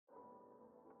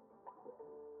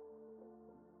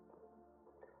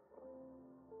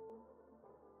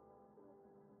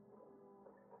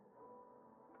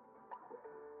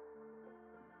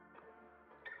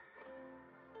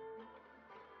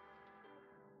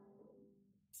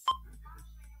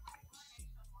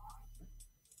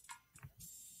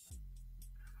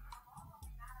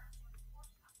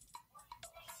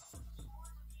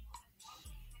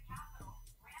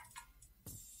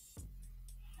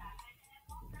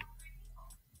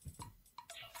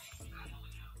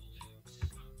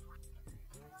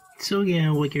So yeah,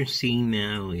 what you're seeing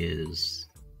now is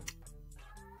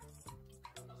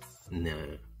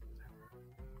the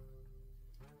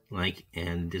like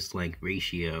and dislike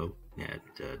ratio that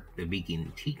the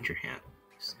vegan teacher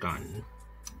has gotten.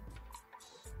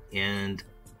 And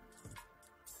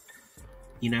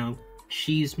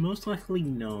she's most likely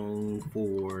known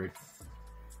for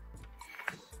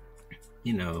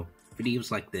videos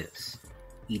like this.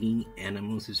 Eating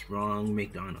animals is wrong,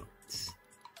 McDonald's.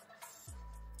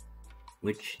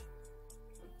 Which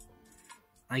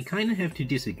I kind of have to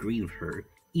disagree with her.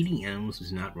 Eating animals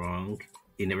is not wrong.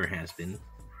 It never has been.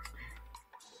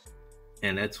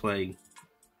 And that's why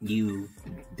you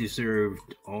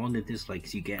deserved all the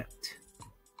dislikes you get.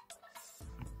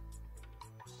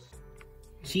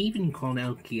 She even called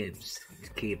out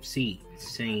KFC,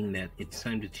 saying that it's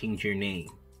time to change your name.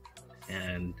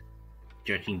 And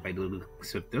judging by the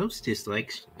looks of those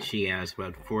dislikes, she has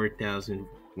about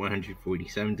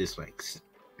 4,147 dislikes.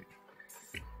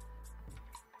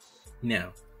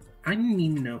 Now, I didn't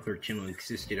even know her channel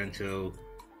existed until,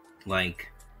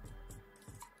 back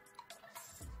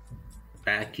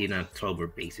in October,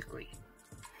 basically.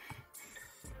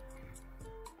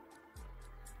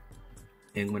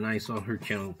 And when I saw her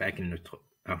channel back in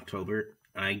October,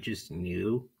 I just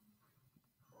knew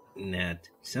that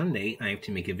someday I have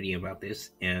to make a video about this.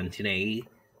 And today,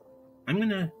 I'm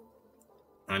gonna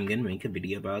make a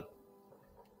video about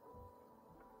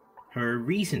her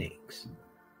reasonings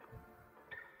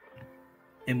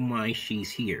and why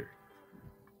she's here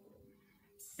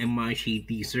and why she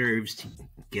deserves to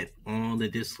get all the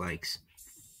dislikes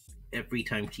every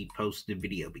time she posts a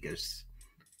video, because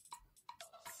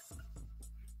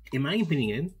in my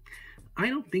opinion, I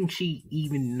don't think she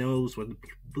even knows what the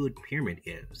food pyramid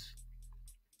is.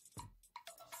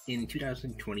 In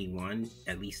 2021,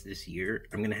 at least this year,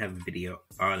 I'm going to have a video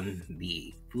on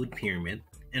the food pyramid,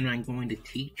 and I'm going to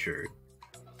teach her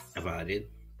about it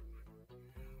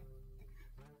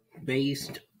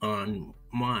based on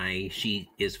why she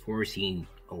is forcing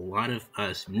a lot of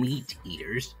us meat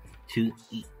eaters to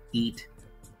eat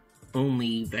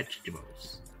only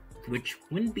vegetables, which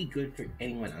wouldn't be good for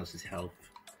anyone else's health,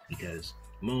 because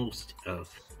most of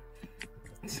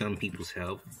some people's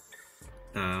health,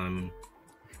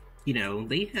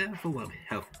 they have a lot of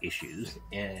health issues,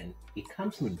 and it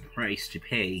comes with a price to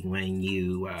pay when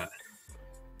you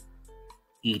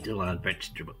eat a lot of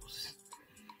vegetables.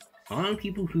 A lot of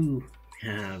people who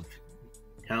have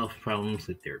health problems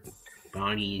with their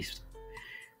bodies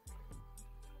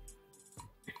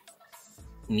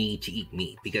need to eat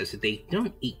meat, because if they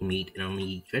don't eat meat and only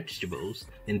eat vegetables,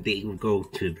 then they will go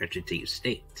to a vegetative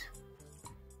state.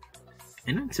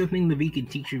 And that's something the vegan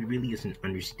teacher really doesn't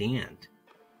understand,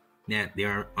 that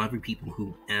there are other people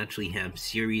who actually have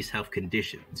serious health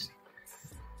conditions,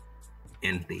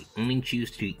 and if they only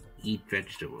choose to eat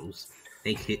vegetables,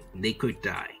 they could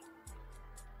die.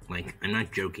 I'm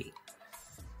not joking.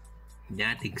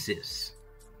 That exists.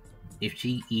 If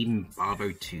she even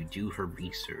bothered to do her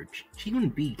research, she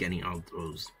wouldn't be getting all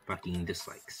those fucking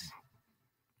dislikes.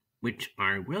 Which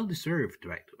are well deserved,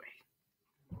 by the way.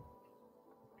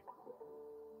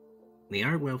 They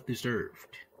are well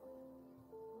deserved.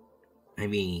 I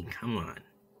mean, come on.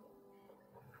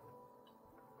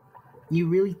 You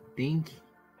really think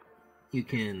you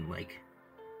can,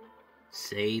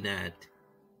 say that,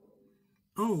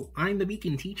 oh, I'm the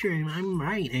vegan teacher and I'm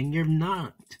right and you're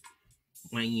not,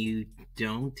 when you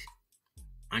don't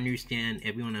understand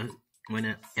everyone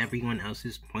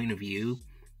else's point of view,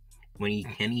 when you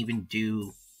can't even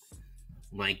do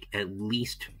at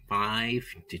least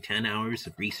 5 to 10 hours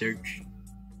of research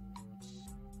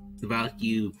without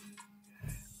you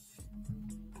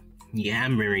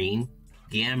yammering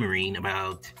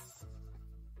about,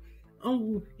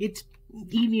 oh, it's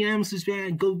eating animals is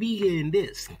bad, go vegan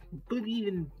this, go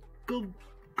vegan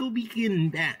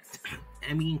that.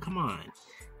 I mean, come on.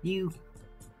 You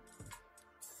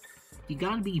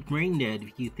gotta be brain dead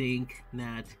if you think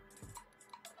that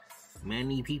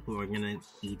many people are gonna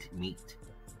eat meat.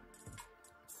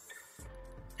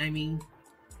 I mean,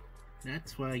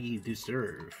 that's why you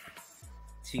deserve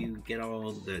to get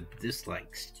all the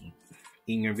dislikes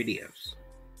in your videos.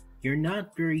 You're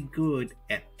not very good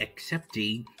at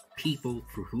accepting people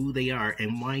for who they are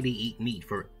and why they eat meat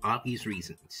for obvious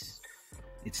reasons.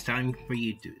 It's time for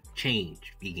you to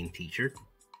change, vegan teacher.